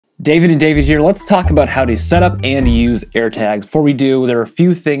David and David here. Let's talk about how to set up and use AirTags. Before we do, there are a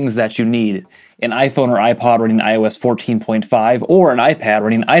few things that you need. An iPhone or iPod running iOS 14.5 or an iPad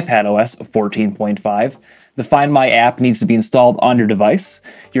running iPadOS 14.5. The Find My app needs to be installed on your device.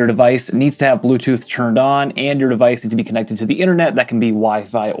 Your device needs to have Bluetooth turned on, and your device needs to be connected to the internet. That can be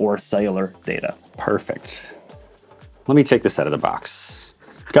Wi-Fi or cellular data. Perfect. Let me take this out of the box.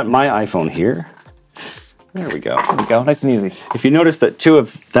 I've got my iPhone here. There we go. There we go, nice and easy. If you notice that two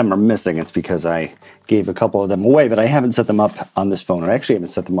of them are missing, it's because I gave a couple of them away, but I haven't set them up on this phone. I actually haven't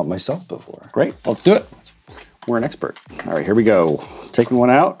set them up myself before. Great, let's do it. We're an expert. All right, here we go. Taking one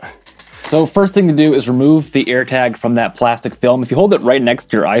out. So first thing to do is remove the AirTag from that plastic film. If you hold it right next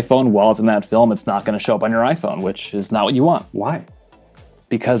to your iPhone while it's in that film, it's not going to show up on your iPhone, which is not what you want. Why?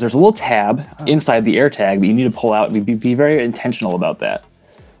 Because there's a little tab inside the AirTag that you need to pull out. Be very intentional about that.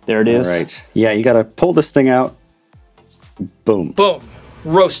 There it is. All right. Yeah, you got to pull this thing out. Boom. Boom.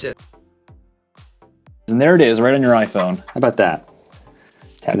 Roasted. And there it is, right on your iPhone. How about that?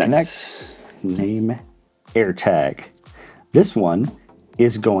 Tap connect. Name AirTag. This one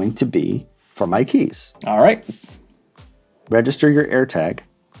is going to be for my keys. All right. Register your AirTag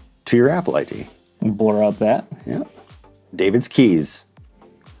to your Apple ID. Blur out that. Yeah. David's keys.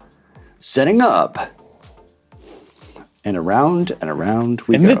 Setting up. And around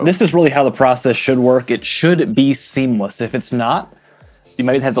we go. This is really how the process should work. It should be seamless. If it's not, you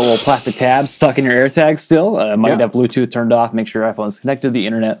might have the little plastic tab stuck in your AirTag still. Might have Bluetooth turned off. Make sure your iPhone is connected to the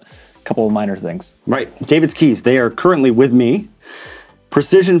internet. A couple of minor things. Right. David's keys. They are currently with me.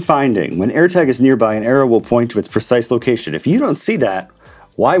 Precision finding. When AirTag is nearby, an arrow will point to its precise location. If you don't see that,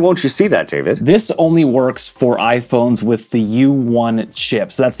 why won't you see that, David? This only works for iPhones with the U1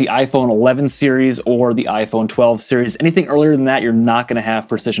 chip. So that's the iPhone 11 series or the iPhone 12 series. Anything earlier than that, you're not going to have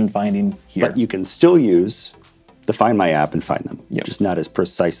precision finding here. But you can still use the Find My app and find them, Yep. just not as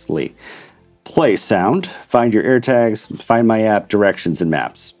precisely. Play sound, find your AirTags, Find My app, directions, and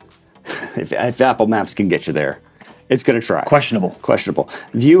maps. If Apple Maps can get you there, it's going to try. Questionable. Questionable.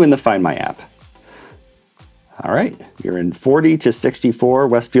 View in the Find My app. All right, you're in 40 to 64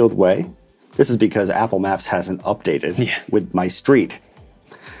 Westfield Way. This is because Apple Maps hasn't updated with my street,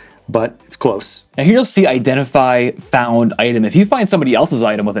 but it's close. Now here you'll see identify found item. If you find somebody else's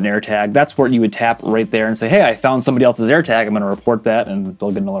item with an AirTag, that's where you would tap right there and say, hey, I found somebody else's AirTag. I'm going to report that, and they'll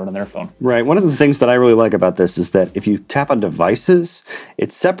get an alert on their phone. Right. One of the things that I really like about this is that if you tap on devices,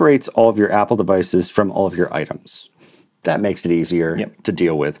 it separates all of your Apple devices from all of your items. That makes it easier to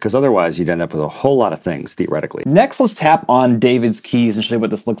deal with, because otherwise you'd end up with a whole lot of things, theoretically. Next, let's tap on David's keys and show you what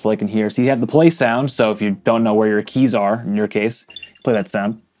this looks like in here. So you have the play sound, so if you don't know where your keys are, in your case, play that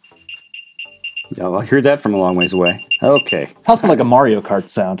sound. Oh, I'll hear that from a long ways away. Okay. Sounds like a Mario Kart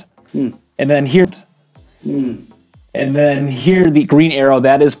sound. And then here, and then here the green arrow,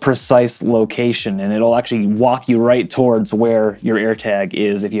 that is precise location, and it'll actually walk you right towards where your AirTag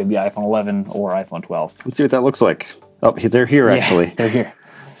is if you have the iPhone 11 or iPhone 12. Let's see what that looks like. Oh, they're here, actually. They're here.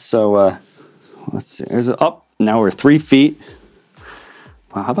 So, let's see. There's now we're 3 feet.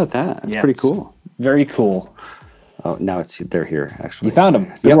 Wow, how about that? That's pretty cool. Very cool. Oh, now they're here, actually. You found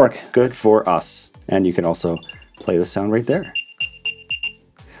them. Good work. Good for us. And you can also play the sound right there.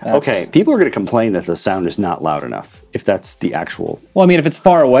 Okay, people are going to complain that the sound is not loud enough, if that's the actual... Well, I mean, if it's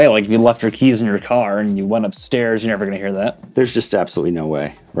far away, like if you left your keys in your car and you went upstairs, you're never going to hear that. There's just absolutely no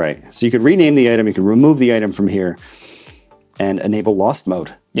way. Right. So you could rename the item, you could remove the item from here, and enable lost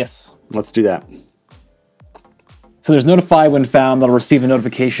mode. Yes. Let's do that. So there's notify when found. That'll receive a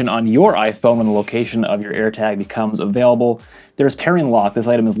notification on your iPhone when the location of your AirTag becomes available. There's pairing lock. This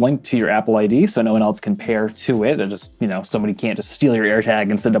item is linked to your Apple ID, so no one else can pair to it. Just, somebody can't just steal your AirTag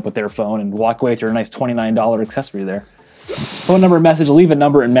and sit up with their phone and walk away with your nice $29 accessory there. Phone number and message. Leave a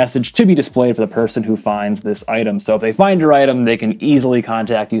number and message to be displayed for the person who finds this item. So if they find your item, they can easily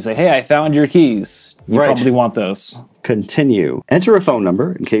contact you. Say, hey, I found your keys. You probably want those. Continue. Enter a phone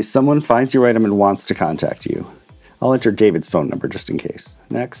number in case someone finds your item and wants to contact you. I'll enter David's phone number just in case.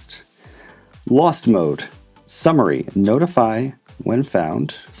 Next. Lost mode. Summary. Notify when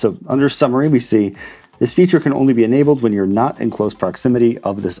found. So under summary, we see this feature can only be enabled when you're not in close proximity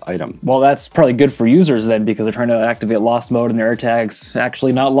of this item. Well, that's probably good for users then, because they're trying to activate lost mode and their AirTag's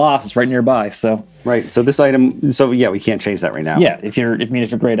actually not lost. It's right nearby, so. Right, so this item, so yeah, we can't change that right now. Yeah, if you're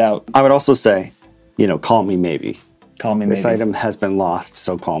grayed out. I would also say, call me maybe. Call me maybe. This item has been lost,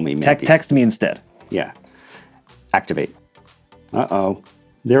 so call me maybe. Text me instead. Yeah. Activate. Uh-oh.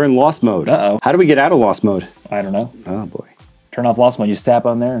 They're in lost mode. Uh-oh. How do we get out of lost mode? I don't know. Oh, boy. Turn off lost mode. You just tap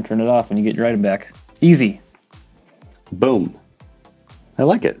on there and turn it off when you get your item back. Easy. Boom. I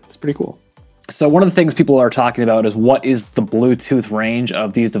like it. It's pretty cool. So one of the things people are talking about is what is the Bluetooth range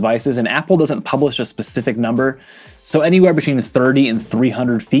of these devices, and Apple doesn't publish a specific number. So anywhere between 30 and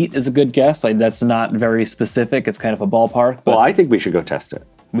 300 feet is a good guess. Like, that's not very specific. It's kind of a ballpark. But well, I think we should go test it.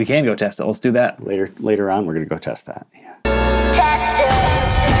 We can go test it. Let's do that. Later on, we're going to go test that. Yeah.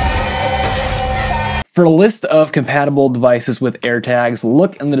 For a list of compatible devices with AirTags,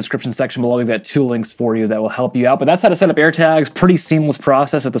 look in the description section below. We've got 2 links for you that will help you out. But that's how to set up AirTags. Pretty seamless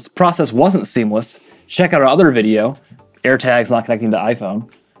process. If this process wasn't seamless, check out our other video, AirTags not connecting to iPhone.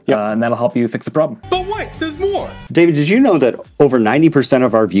 Yep. And that'll help you fix the problem. But wait, there's more. David, did you know that over 90%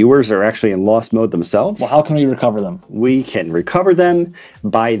 of our viewers are actually in lost mode themselves? Well, how can we recover them? We can recover them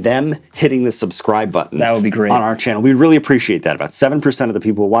by them hitting the subscribe button. That would be great. On our channel. We'd really appreciate that. About 7% of the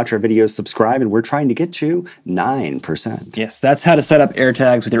people who watch our videos subscribe, and we're trying to get to 9%. Yes, that's how to set up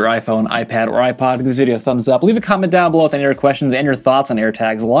AirTags with your iPhone, iPad, or iPod. Give this video a thumbs up. Leave a comment down below with any of your questions and your thoughts on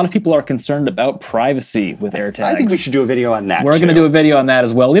AirTags. A lot of people are concerned about privacy with AirTags. I think we should do a video on that. We're going to do a video on that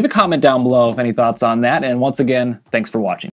as well. Leave a comment down below with any thoughts on that. And once again, thanks for watching.